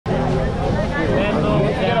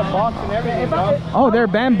bongs and everything, dog. Oh, they're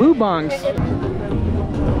bamboo bongs.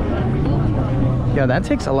 Yeah, that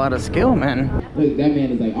takes a lot of skill, man. Look, that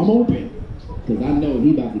man is like, I'm open, because I know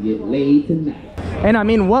he about to get laid tonight. And I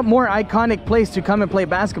mean, what more iconic place to come and play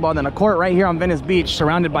basketball than a court right here on Venice Beach,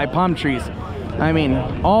 surrounded by palm trees. I mean,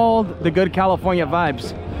 all the good California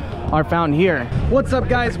vibes are found here. What's up,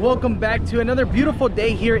 guys? Welcome back to another beautiful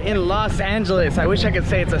day here in Los Angeles. I wish I could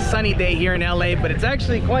say it's a sunny day here in LA, but it's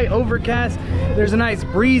actually quite overcast. There's a nice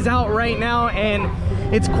breeze out right now, and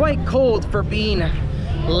it's quite cold for being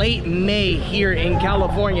late May here in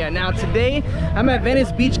California. Now today I'm at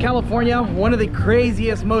Venice Beach, California, one of the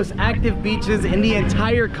craziest, most active beaches in the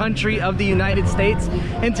entire country of the United States.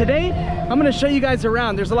 And today I'm going to show you guys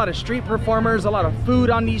around. There's a lot of street performers, a lot of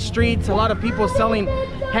food on these streets, a lot of people selling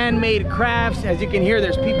handmade crafts. As you can hear,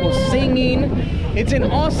 there's people singing. It's an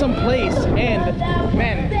awesome place, and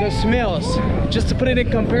man, the smells, just to put it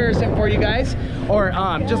in comparison for you guys, or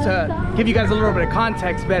just to give you guys a little bit of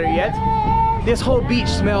context, better yet, this whole beach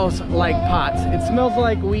smells like pots. It smells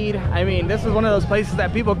like weed. I mean, this is one of those places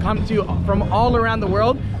that people come to from all around the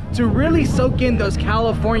world to really soak in those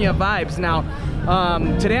California vibes. Now,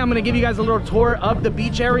 today I'm gonna give you guys a little tour of the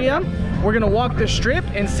beach area. We're gonna walk the strip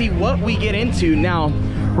and see what we get into. Now,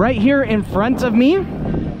 right here in front of me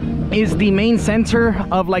is the main center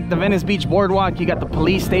of like the Venice Beach boardwalk. You got the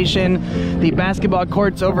police station, the basketball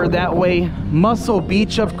courts over that way, Muscle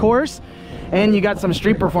Beach, of course. And you got some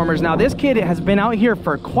street performers. Now this kid has been out here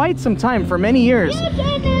for quite some time, for many years.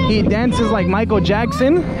 He dances like Michael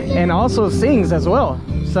Jackson and also sings as well.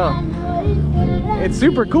 So it's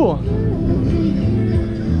super cool.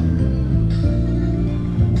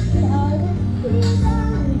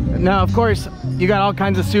 Now, of course, you got all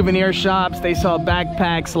kinds of souvenir shops. They sell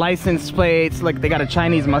backpacks, license plates. Like, they got a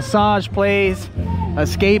Chinese massage place, a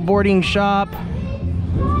skateboarding shop,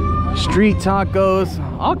 street tacos,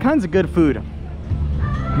 all kinds of good food.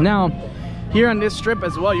 Now, here on this strip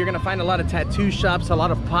as well, you're gonna find a lot of tattoo shops, a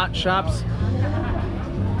lot of pot shops.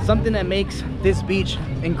 Something that makes this beach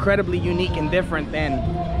incredibly unique and different than,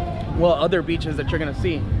 well, other beaches that you're gonna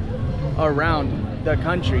see around the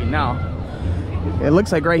country. Now, it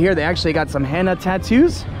looks like right here they actually got some henna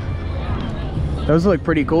tattoos. Those look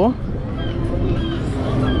pretty cool.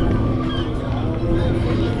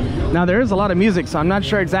 Now there is a lot of music, so I'm not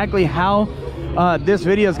sure exactly how this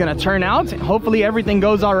video is going to turn out. Hopefully everything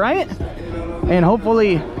goes all right, and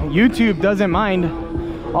hopefully YouTube doesn't mind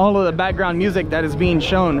all of the background music that is being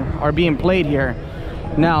shown or being played here.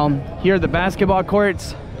 Now, here are the basketball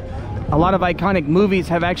courts. A lot of iconic movies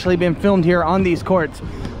have actually been filmed here on these courts.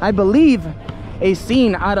 I believe a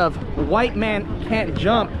scene out of White Man Can't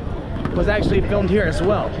Jump was actually filmed here as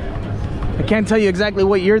well. I can't tell you exactly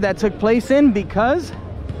what year that took place in because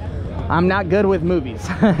I'm not good with movies.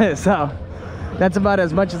 So that's about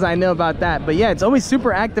as much as I know about that. But yeah, it's always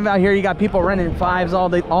super active out here. You got people running fives all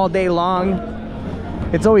day long.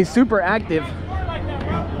 It's always super active.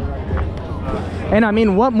 And I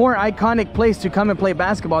mean, what more iconic place to come and play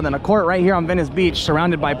basketball than a court right here on Venice Beach,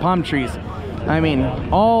 surrounded by palm trees. I mean,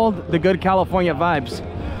 all the good California vibes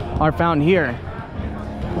are found here.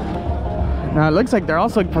 Now it looks like they're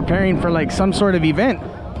also preparing for like some sort of event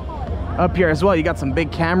up here as well. You got some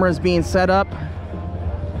big cameras being set up.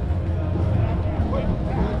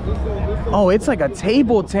 Oh, it's like a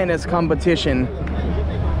table tennis competition.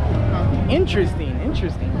 Interesting.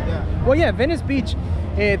 Well, yeah, Venice Beach,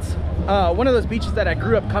 it's one of those beaches that I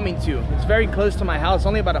grew up coming to. It's very close to my house,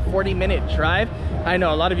 only about a 40-minute drive. I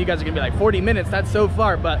know a lot of you guys are gonna be like, 40 minutes, that's so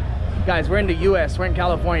far, but guys, we're in the US, we're in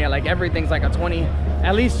California. Like, everything's like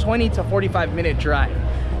at least 20 to 45-minute drive,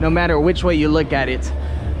 no matter which way you look at it.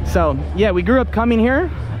 So yeah, we grew up coming here.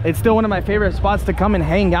 It's still one of my favorite spots to come and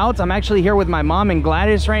hang out. I'm actually here with my mom and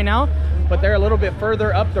Gladys right now, but they're a little bit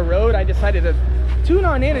further up the road. I decided to tune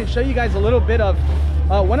on in and show you guys a little bit of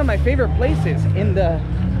one of my favorite places in the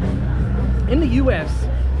US,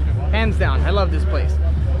 hands down. I love this place.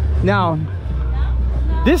 Now,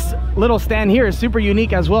 this little stand here is super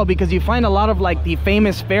unique as well because you find a lot of like the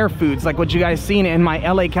famous fair foods, like what you guys seen in my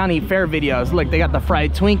LA County Fair videos. Look, they got the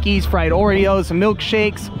fried Twinkies, fried Oreos,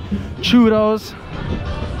 milkshakes, churros,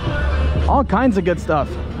 all kinds of good stuff.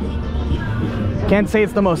 Can't say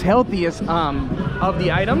it's the most healthiest of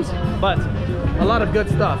the items, but a lot of good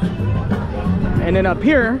stuff. And then up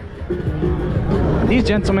here, these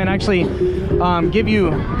gentlemen actually give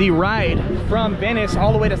you the ride from Venice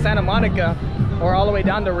all the way to Santa Monica, or all the way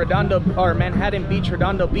down to Redondo or Manhattan Beach,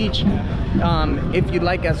 Redondo Beach, if you'd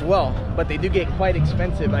like as well. But they do get quite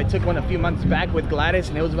expensive. I took one a few months back with Gladys,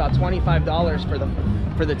 and it was about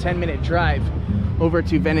 $25 for the 10-minute drive. over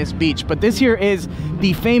to Venice Beach. But this here is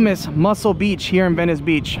the famous Muscle Beach here in Venice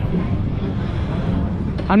Beach.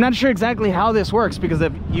 I'm not sure exactly how this works because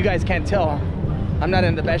if you guys can't tell, I'm not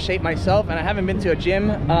in the best shape myself, and I haven't been to a gym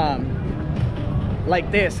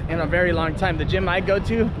like this in a very long time. The gym I go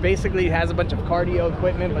to basically has a bunch of cardio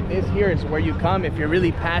equipment, but this here is where you come if you're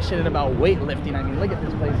really passionate about weightlifting. I mean, look at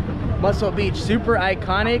this place. Muscle Beach, super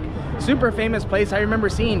iconic, super famous place. I remember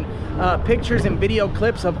seeing pictures and video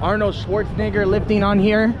clips of Arnold Schwarzenegger lifting on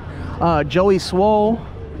here, Joey Swole.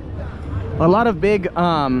 A lot of big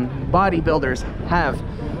bodybuilders have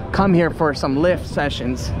come here for some lift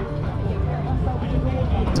sessions.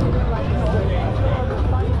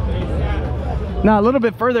 Now a little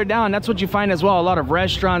bit further down, that's what you find as well, a lot of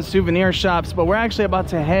restaurants, souvenir shops, but we're actually about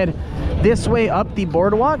to head this way up the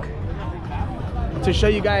boardwalk to show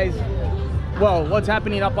you guys, well, what's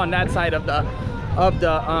happening up on that side of the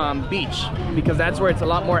beach, because that's where it's a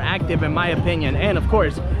lot more active in my opinion. And of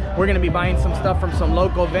course, we're gonna be buying some stuff from some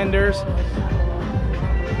local vendors,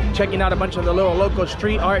 checking out a bunch of the little local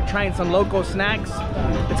street art, trying some local snacks.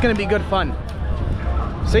 It's gonna be good fun.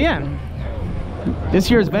 So yeah, this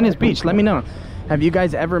here is Venice Beach. Let me know, have you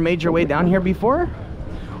guys ever made your way down here before?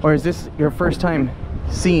 Or is this your first time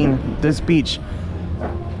seeing this beach?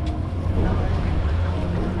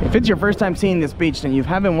 If it's your first time seeing this beach, then you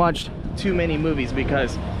haven't watched too many movies,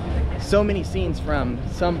 because so many scenes from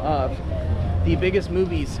some of the biggest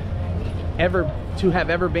movies ever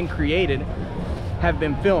been created have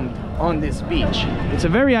been filmed on this beach. It's a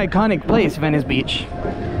very iconic place, Venice Beach.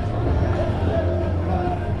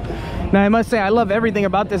 Now I must say, I love everything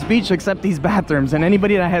about this beach except these bathrooms, and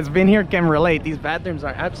anybody that has been here can relate. These bathrooms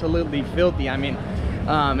are absolutely filthy. I mean,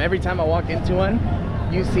 every time I walk into one,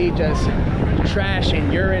 you see just trash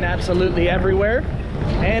and urine absolutely everywhere.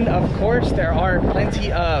 And of course, there are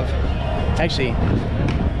plenty of, actually,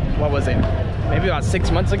 what was it? Maybe about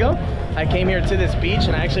 6 months ago, I came here to this beach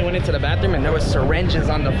and I actually went into the bathroom and there was syringes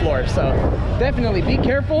on the floor. So definitely be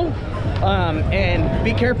careful, and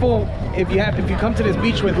be careful if you come to this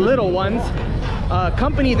beach with little ones,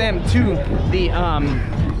 accompany them to the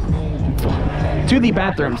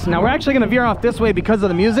bathrooms. Now we're actually going to veer off this way because of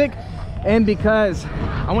the music, and because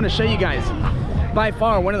I want to show you guys by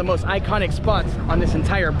far one of the most iconic spots on this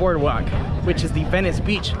entire boardwalk, which is the Venice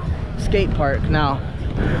Beach skate park. Now,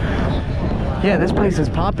 yeah, this place is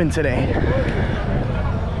popping today.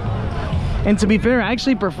 And to be fair, I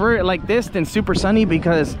actually prefer it like this than super sunny,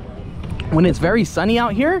 because when it's very sunny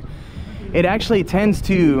out here, it actually tends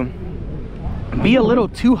to be a little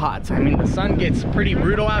too hot. I mean, the sun gets pretty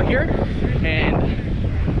brutal out here, and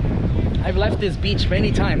I've left this beach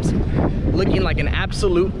many times looking like an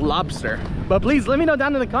absolute lobster. But please let me know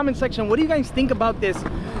down in the comment section, what do you guys think about this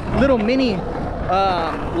little mini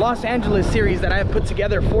Los Angeles series that I have put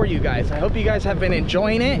together for you guys? I hope you guys have been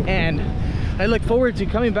enjoying it, and I look forward to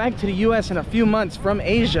coming back to the US in a few months from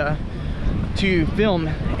Asia to film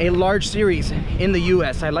a large series in the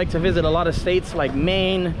US. I'd like to visit a lot of states like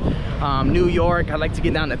Maine, New York. I'd like to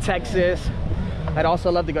get down to Texas. I'd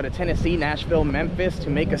also love to go to Tennessee, Nashville, Memphis to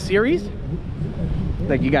make a series.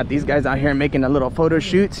 Like, you got these guys out here making a little photo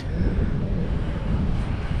shoot.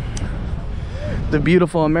 The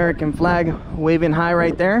beautiful American flag waving high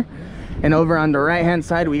right there. And over on the right hand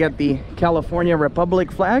side, we got the California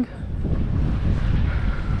Republic flag.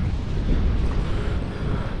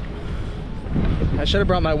 I should have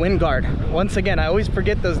brought my wind guard. Once again, I always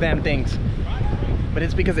forget those damn things, but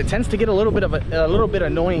it's because it tends to get a little bit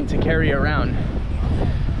annoying to carry around.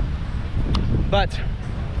 But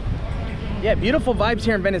yeah, beautiful vibes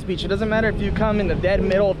here in Venice Beach. It doesn't matter if you come in the dead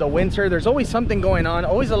middle of the winter, there's always something going on,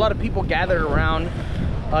 always a lot of people gathered around.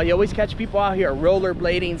 You always catch people out here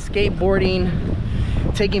rollerblading, skateboarding,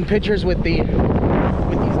 taking pictures with these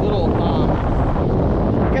little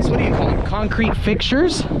I guess, what do you call them, concrete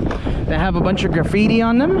fixtures that have a bunch of graffiti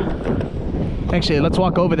on them. Actually, let's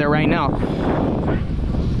walk over there right now.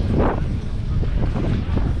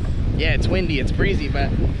 Yeah, it's windy, it's breezy, but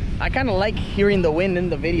I kind of like hearing the wind in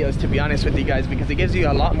the videos, to be honest with you guys, because it gives you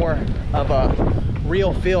a lot more of a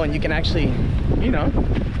real feel, and you can actually, you know,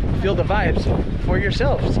 feel the vibes for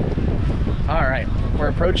yourselves. All right, we're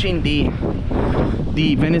approaching the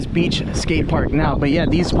Venice Beach skate park now, but yeah,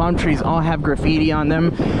 these palm trees all have graffiti on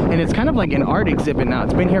them, and it's kind of like an art exhibit now.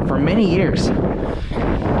 It's been here for many years.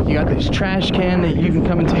 You got this trash can that you can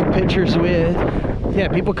come and take pictures with. Yeah,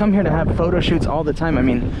 people come here to have photo shoots all the time. I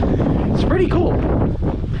mean, it's pretty cool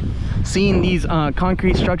seeing these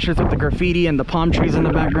concrete structures with the graffiti and the palm trees in the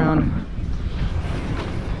background.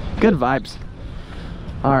 Good vibes.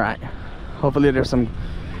 All right, hopefully there's some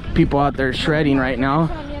people out there shredding right now.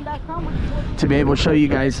 to be able to show you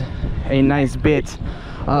guys a nice bit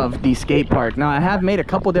of the skate park. Now I have made a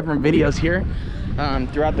couple different videos here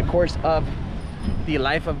throughout the course of the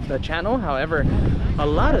life of the channel. However, a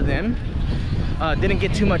lot of them didn't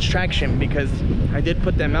get too much traction because I did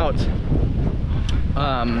put them out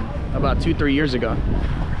about 2-3 years ago.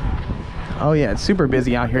 Oh yeah, it's super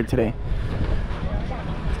busy out here today.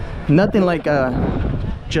 Nothing like a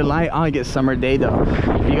July, August summer day though.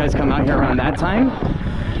 If you guys come out here around that time,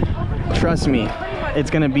 trust me, it's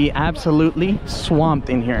gonna be absolutely swamped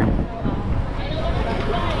in here.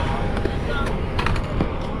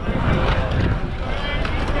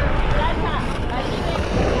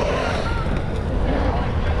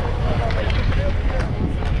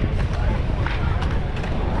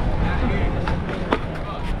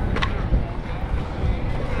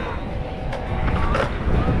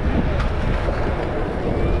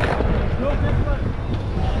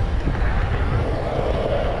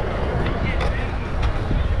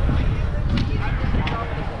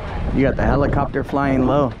 You got the helicopter flying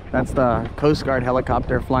low. That's the Coast Guard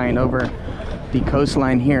helicopter flying over the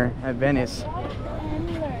coastline here at Venice.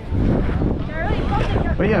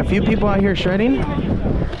 But yeah, a few people out here shredding.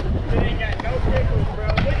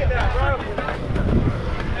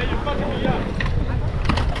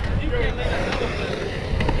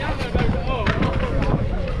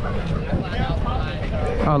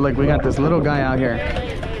 Oh look, we got this little guy out here.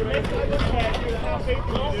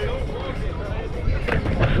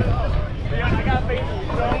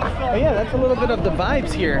 Oh yeah, that's a little bit of the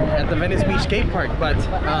vibes here at the Venice Beach skate park. But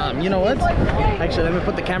you know what? Actually, let me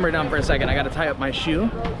put the camera down for a second. I gotta tie up my shoe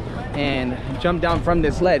and jump down from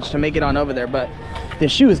this ledge to make it on over there. But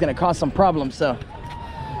this shoe is gonna cause some problems, so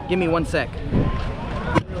give me 1 sec.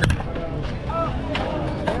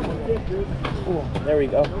 Ooh, there we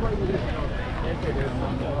go.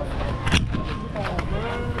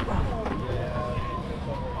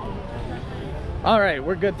 All right,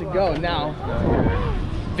 we're good to go now.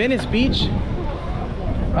 Venice Beach.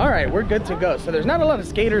 All right, we're good to go. So there's not a lot of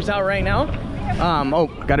skaters out right now. Oh,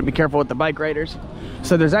 gotta be careful with the bike riders.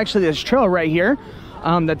 So there's actually this trail right here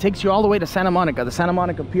that takes you all the way to Santa Monica. The Santa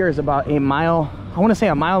Monica Pier is about a mile, I wanna say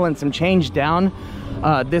a mile and some change down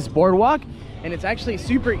this boardwalk. And it's actually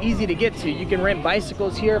super easy to get to. You can rent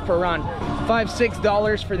bicycles here for around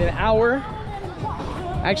 $5–6 for the hour.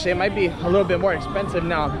 Actually, it might be a little bit more expensive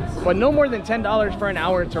now, but no more than $10 for an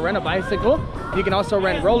hour to rent a bicycle. You can also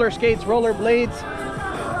rent roller skates, roller blades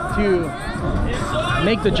to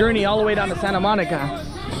make the journey all the way down to Santa Monica.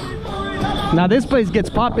 Now this place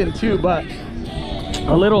gets popping too, but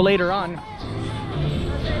a little later on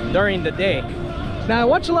during the day. Now I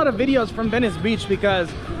watch a lot of videos from Venice Beach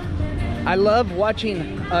because I love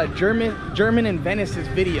watching German in Venice's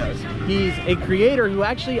videos. He's a creator who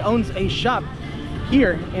actually owns a shop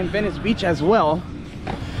here in Venice Beach as well,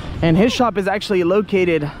 and his shop is actually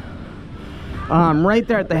located right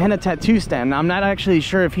there at the henna tattoo stand. Now, I'm not actually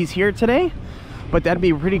sure if he's here today, but that'd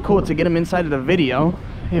be pretty cool to get him inside of the video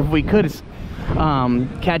if we could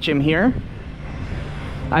catch him here.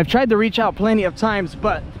 I've tried to reach out plenty of times,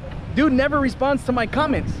 but dude never responds to my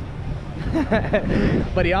comments.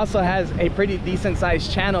 But he also has a pretty decent sized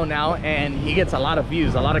channel now, and he gets a lot of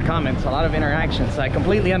views, a lot of comments, a lot of interactions. So I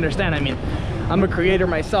completely understand. I mean, I'm a creator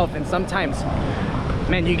myself, and sometimes,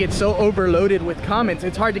 man, you get so overloaded with comments,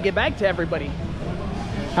 it's hard to get back to everybody.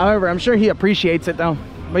 However, I'm sure he appreciates it though.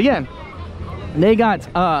 But yeah, they got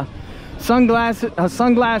a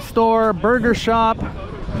sunglass store, burger shop,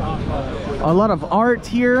 a lot of art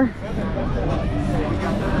here.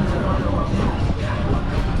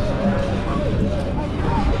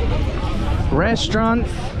 Restaurants.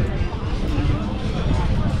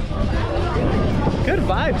 Good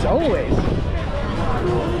vibes always.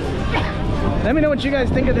 Let me know what you guys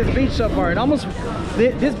think of this beach so far.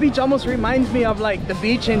 This beach almost reminds me of like the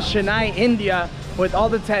beach in Chennai, India, with all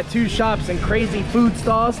the tattoo shops and crazy food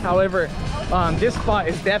stalls. However, this spot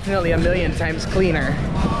is definitely a million times cleaner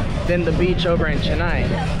than the beach over in Chennai.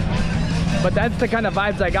 But that's the kind of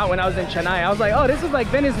vibes I got when I was in Chennai. I was like, oh, this is like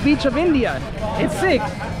Venice Beach of India. It's sick.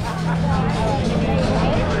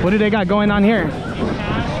 What do they got going on here?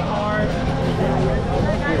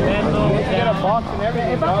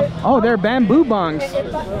 Oh, they're bamboo bongs.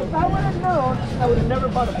 If I would have known, I would have never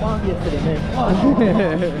bought a bong yesterday,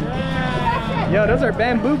 man. Yo, those are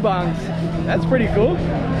bamboo bongs. That's pretty cool.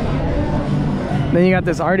 Then you got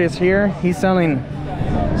this artist here. He's selling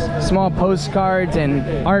small postcards and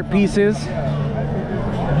art pieces.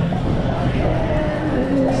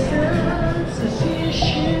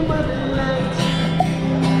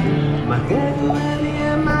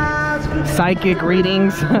 Psychic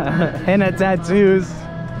readings, henna tattoos.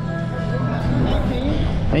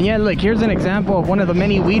 And yeah, look, here's an example of one of the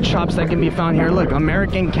many weed shops that can be found here. Look,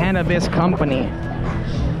 American Cannabis Company.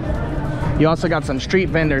 You also got some street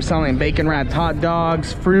vendors selling bacon wrapped hot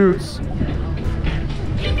dogs, fruits.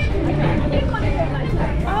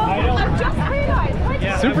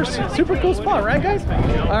 Super cool spot, right guys?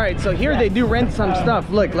 All right, so here they do rent some stuff.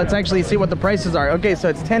 Look, let's actually see what the prices are. Okay, so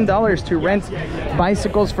it's $10 to rent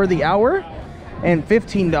bicycles for the hour and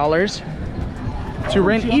 $15 to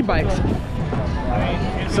rent e-bikes.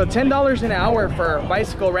 So $10 an hour for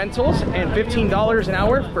bicycle rentals and $15 an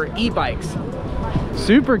hour for e-bikes.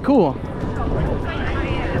 Super cool.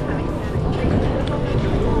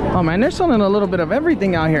 Oh man, they're selling a little bit of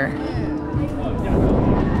everything out here.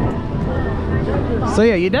 So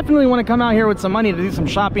yeah, you definitely want to come out here with some money to do some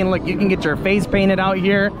shopping. Look, you can get your face painted out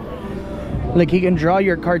here. Look, you can draw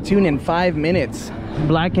your cartoon in 5 minutes.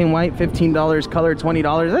 Black and white, $15, color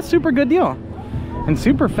 $20. That's super good deal. And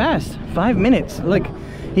super fast, 5 minutes. Look,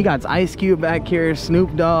 he got Ice Cube back here,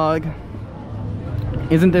 Snoop Dogg.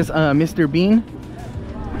 Isn't this Mr. Bean?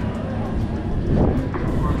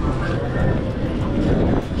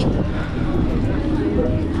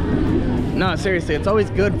 No, seriously, it's always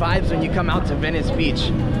good vibes when you come out to Venice Beach.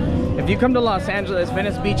 If you come to Los Angeles,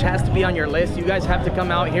 Venice Beach has to be on your list. You guys have to come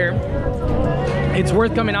out here. It's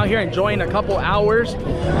worth coming out here, enjoying a couple hours.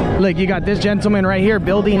 Look, you got this gentleman right here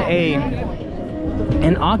building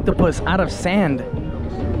an octopus out of sand.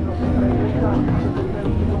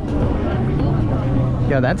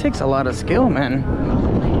 Yeah, that takes a lot of skill, man.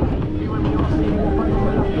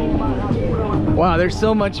 Wow, there's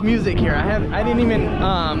so much music here. I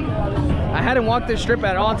hadn't walked this strip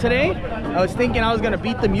at all today. I was thinking I was gonna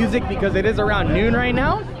beat the music because it is around noon right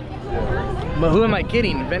now. But who am I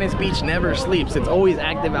kidding? Venice Beach never sleeps. It's always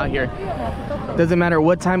active out here. Doesn't matter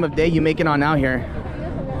what time of day you make it on out here.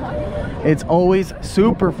 It's always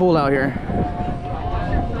super full out here.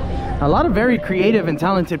 A lot of very creative and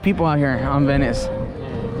talented people out here on Venice.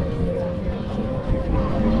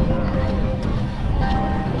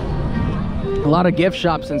 A lot of gift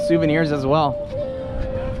shops and souvenirs as well.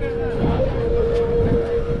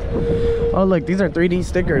 Oh look, these are 3D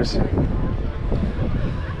stickers.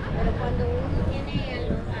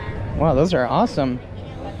 Wow, those are awesome.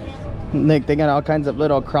 Look, they got all kinds of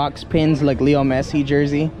little Crocs pins, like Leo Messi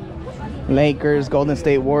jersey, Lakers, Golden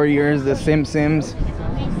State Warriors, the Simpsons.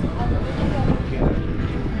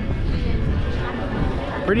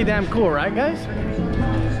 Pretty damn cool, right guys?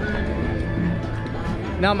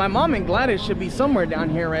 Now my mom and Gladys should be somewhere down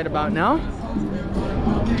here right about now.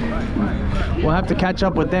 We'll have to catch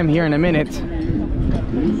up with them here in a minute.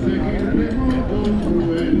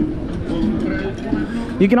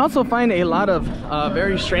 You can also find a lot of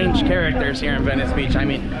very strange characters here in Venice Beach. I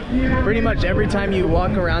mean, pretty much every time you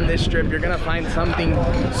walk around this strip, you're gonna find something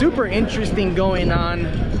super interesting going on.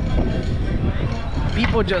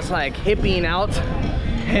 People just like hippieing out.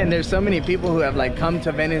 And there's so many people who have like come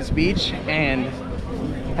to Venice Beach and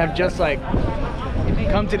have just like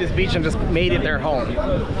come to this beach and just made it their home.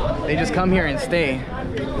 They just come here and stay.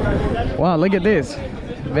 Wow, look at this.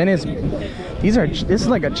 Venice, this is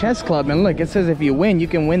like a chess club, and look, it says if you win, you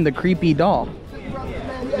can win the creepy doll.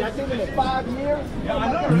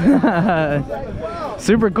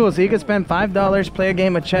 Super cool. So you can spend $5, play a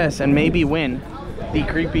game of chess, and maybe win the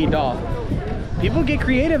creepy doll. People get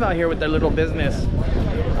creative out here with their little business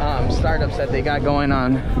startups that they got going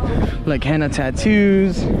on, like henna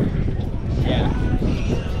tattoos.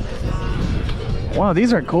 Wow,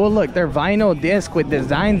 these are cool. Look, they're vinyl disc with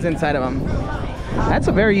designs inside of them. That's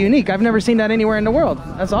a very unique. I've never seen that anywhere in the world.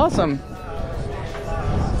 That's awesome.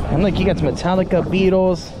 And look, you got some Metallica,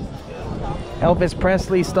 Beatles, Elvis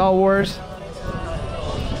Presley, Star Wars.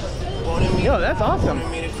 Yo, that's awesome.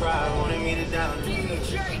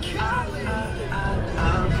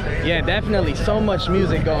 Yeah, definitely so much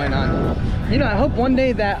music going on. You know, I hope one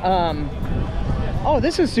day that oh,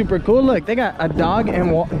 this is super cool. Look, they got a dog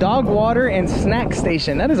water and snack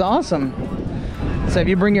station. That is awesome. So if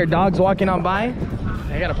you bring your dogs walking on by,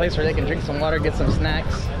 they got a place where they can drink some water, get some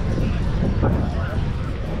snacks.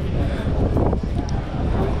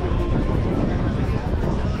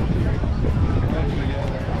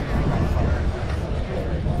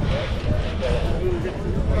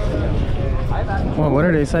 Well, what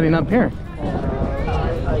are they setting up here?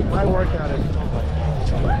 My workout is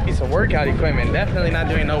Piece of workout equipment. Definitely not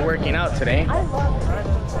doing no working out today.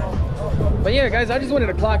 But yeah, guys, I just wanted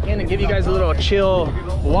to clock in and give you guys a little chill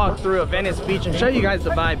walk through of Venice Beach and show you guys the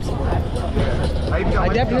vibes.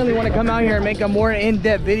 I definitely want to come out here and make a more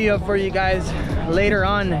in-depth video for you guys. later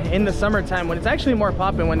on in the summertime when it's actually more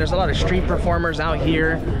popping, when there's a lot of street performers out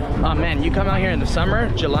here. Oh man, you come out here in the summer,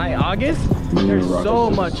 July, August, there's so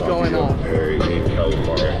much going on.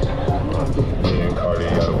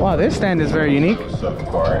 Wow, this stand is very unique.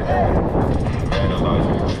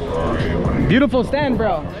 Beautiful stand,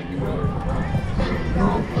 bro.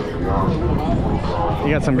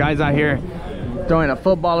 You got some guys out here throwing a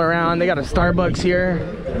football around. They got a Starbucks here.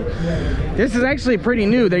 This is actually pretty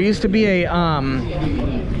new. There used to be a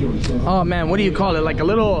oh man, what do you call it? Like a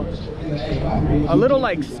little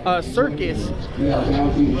like circus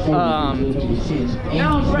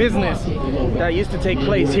business that used to take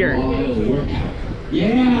place here.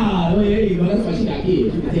 Yeah, there you go. That's why she got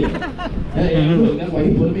kids. That's why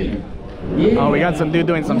he put them in her. Yeah. Oh, we got some dude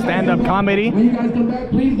doing some stand-up comedy. When you guys come back,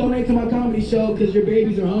 please donate to my comedy show because your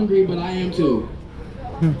babies are hungry, but I am too.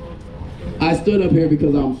 I stood up here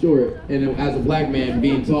because I'm short, and as a black man,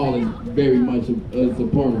 being tall is very much a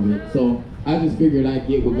part of it. So I just figured I'd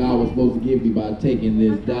get what God was supposed to give me by taking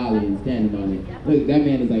this dolly and standing on it. Look, that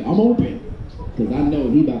man is like, I'm open because I know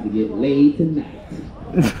he about to get laid tonight.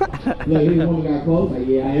 Look, his woman got close, like,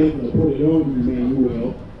 yeah, I am gonna put it on you, man, you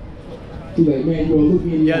will. She's like, man, you will look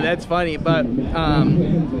me in the Yeah, eye. that's funny, but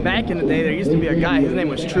back in the day, there used to be a guy, his name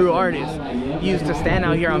was True Artist. He used to stand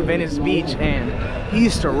out here on Venice Beach, and he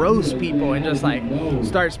used to roast people and just like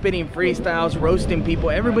start spitting freestyles, roasting people.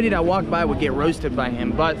 Everybody that walked by would get roasted by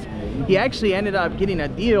him, but he actually ended up getting a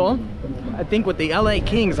deal, I think, with the LA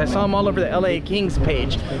Kings. I saw him all over the LA Kings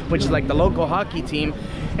page, which is like the local hockey team,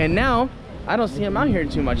 and now I don't see him out here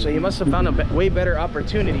too much, so he must have found a way better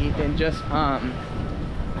opportunity than just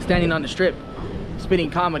standing on the strip spitting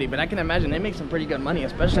comedy. But I can imagine they make some pretty good money,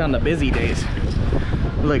 especially on the busy days.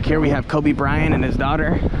 Look, here we have Kobe Bryant and his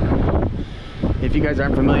daughter. If you guys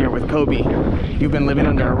aren't familiar with Kobe, you've been living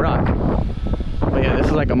under a rock. But yeah, this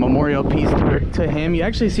is like a memorial piece to him. You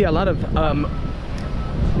actually see a lot of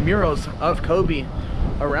murals of Kobe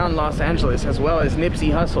around Los Angeles, as well as Nipsey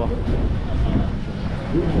Hussle.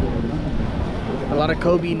 A lot of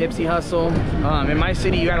Kobe, Nipsey Hussle. In my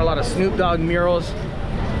city, you got a lot of Snoop Dogg murals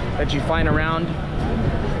that you find around.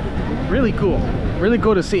 Really cool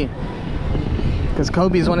to see. Because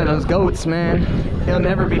Kobe's one of those goats, man. He'll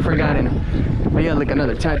never be forgotten. But yeah, look,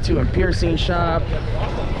 another tattoo and piercing shop.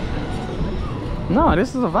 No, this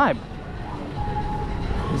is a vibe.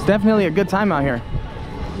 It's definitely a good time out here.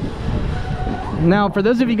 Now, for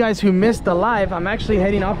those of you guys who missed the live, I'm actually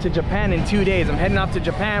heading off to Japan in 2 days. I'm heading off to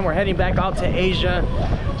Japan. We're heading back out to Asia.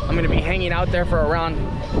 I'm gonna be hanging out there for around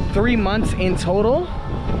 3 months in total.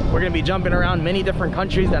 We're gonna be jumping around many different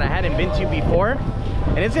countries that I hadn't been to before.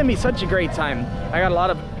 And it's gonna be such a great time. I got a lot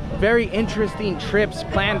of very interesting trips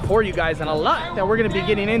planned for you guys and a lot that we're gonna be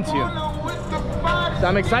getting into. So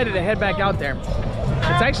I'm excited to head back out there.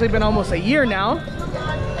 It's actually been almost a year now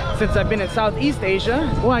since I've been in Southeast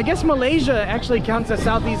Asia. Well, I guess Malaysia actually counts as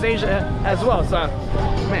Southeast Asia as well. So,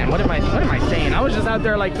 man, what am I saying? I was just out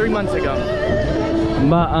there like 3 months ago.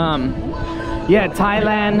 But yeah,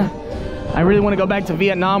 Thailand. I really want to go back to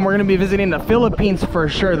Vietnam. We're going to be visiting the Philippines for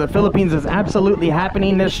sure. The Philippines is absolutely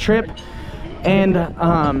happening this trip. And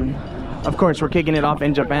of course, we're kicking it off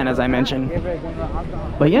in Japan, as I mentioned.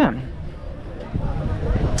 But yeah,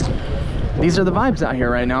 these are the vibes out here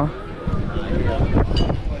right now.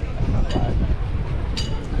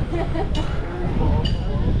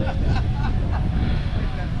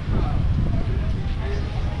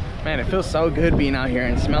 Man, it feels so good being out here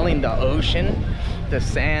and smelling the ocean, the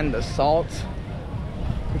sand, the salt.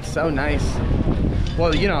 It's so nice.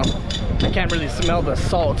 Well, you know, I can't really smell the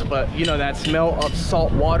salt, but you know that smell of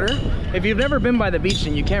salt water. If you've never been by the beach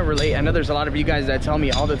and you can't relate, I know there's a lot of you guys that tell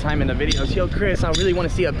me all the time in the videos, yo Chris, I really want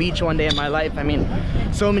to see a beach one day in my life. I mean,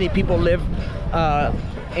 so many people live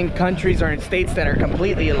in countries or in states that are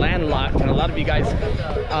completely landlocked, and a lot of you guys,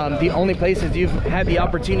 the only places you've had the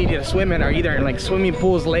opportunity to swim in are either in like swimming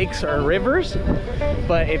pools, lakes, or rivers.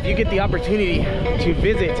 But if you get the opportunity to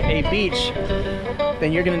visit a beach,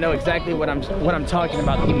 then you're gonna know exactly what I'm talking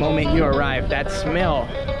about the moment you arrive. That smell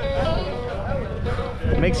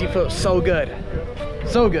makes you feel so good,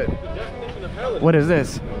 so good. What is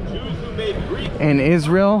this? An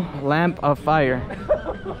Israel lamp of fire.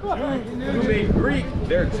 Who made Greek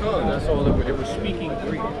their tongue? That's all they were speaking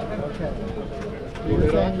Greek. Okay. You're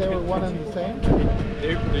saying they were one and the same?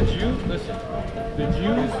 The Jews, listen, the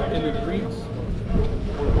Jews and the Greeks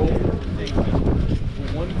were both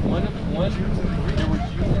one. There were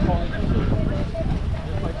Jews calling them.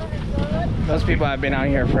 Those people have been out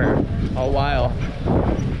here for a while,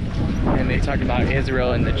 and they talk about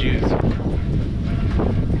Israel and the Jews.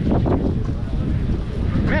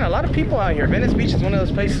 man, a lot of people out here. Venice Beach is one of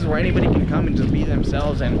those places where anybody can come and just be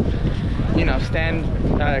themselves and, you know,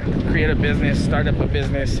 create a business, start up a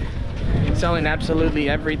business, selling absolutely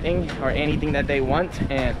everything or anything that they want,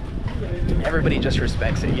 and everybody just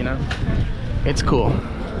respects it, you know. It's cool.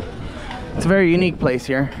 It's a very unique place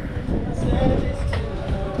here.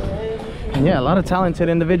 And yeah, a lot of talented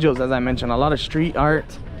individuals, as I mentioned, a lot of street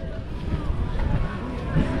art.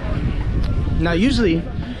 Now usually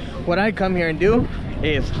what I come here and do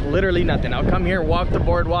is literally nothing. I'll come here, walk the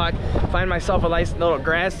boardwalk, find myself a nice little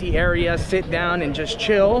grassy area, sit down and just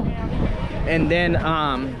chill, and then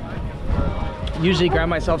usually grab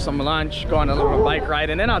myself some lunch, go on a little bike ride,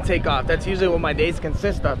 and then I'll take off. That's usually what my days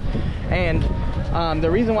consist of. And the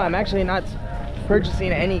reason why I'm actually not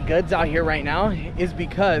purchasing any goods out here right now is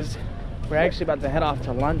because we're actually about to head off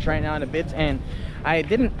to lunch right now in a bit, and I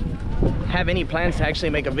didn't have any plans to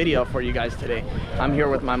actually make a video for you guys today. I'm here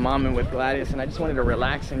with my mom and with Gladys, and I just wanted to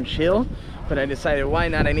relax and chill, but I decided, why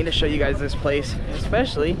not? I need to show you guys this place,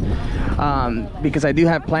 especially because I do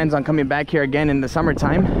have plans on coming back here again in the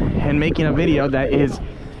summertime and making a video that is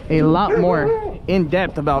a lot more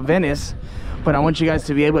in-depth about Venice, but I want you guys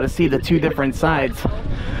to be able to see the two different sides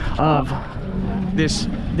of this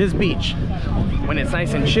beach, when it's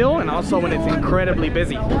nice and chill, and also when it's incredibly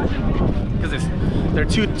busy, because they're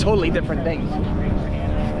two totally different things.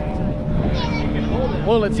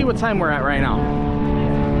 Well, let's see what time we're at right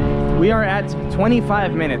now. We are at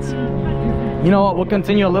 25 minutes. You know what, we'll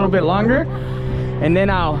continue a little bit longer, and then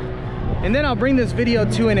I'll bring this video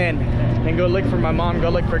to an end and go look for my mom, go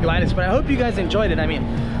look for Gladys. But I hope you guys enjoyed it. I mean,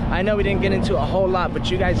 I know we didn't get into a whole lot, but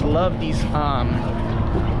you guys love these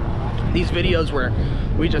videos where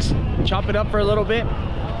we just chop it up for a little bit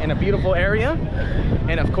in a beautiful area.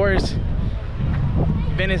 And of course,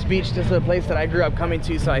 Venice Beach, this is a place that I grew up coming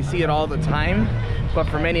to, so I see it all the time. But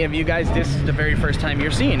for many of you guys, this is the very first time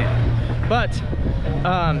you're seeing it. But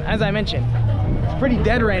as I mentioned, it's pretty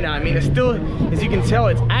dead right now. I mean, it's still, as you can tell,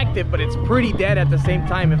 it's active, but it's pretty dead at the same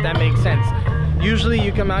time, if that makes sense. Usually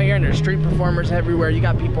you come out here and there's street performers everywhere. You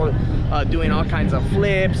got people doing all kinds of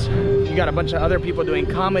flips. You got a bunch of other people doing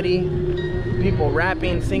comedy, people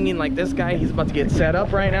rapping, singing, like this guy. He's about to get set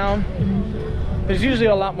up right now. There's usually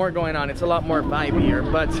a lot more going on. It's a lot more vibe here,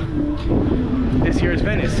 but this here is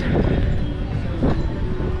Venice.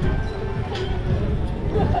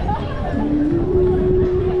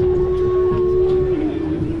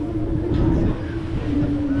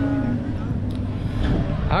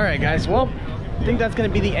 All right, guys, well, I think that's gonna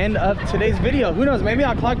be the end of today's video. Who knows, maybe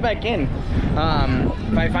I'll clock back in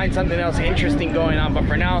if I find something else interesting going on. But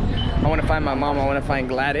for now, I want to find my mom, I want to find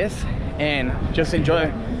Gladys, and just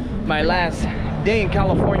enjoy my last day in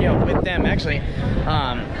California with them. Actually,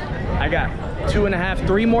 I got 2.5,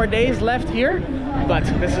 3 more days left here, but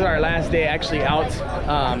this is our last day actually out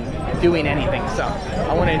doing anything, so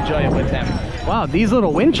I want to enjoy it with them. Wow, these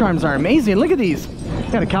little wind charms are amazing. Look at these.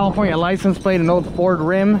 Got a California license plate, an old Ford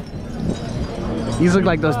rim. These look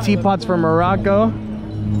like those teapots from Morocco.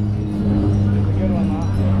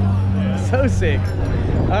 So sick.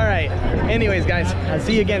 All right, anyways guys, I'll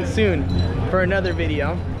see you again soon for another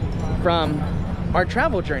video from our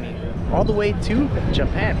travel journey all the way to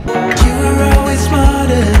Japan.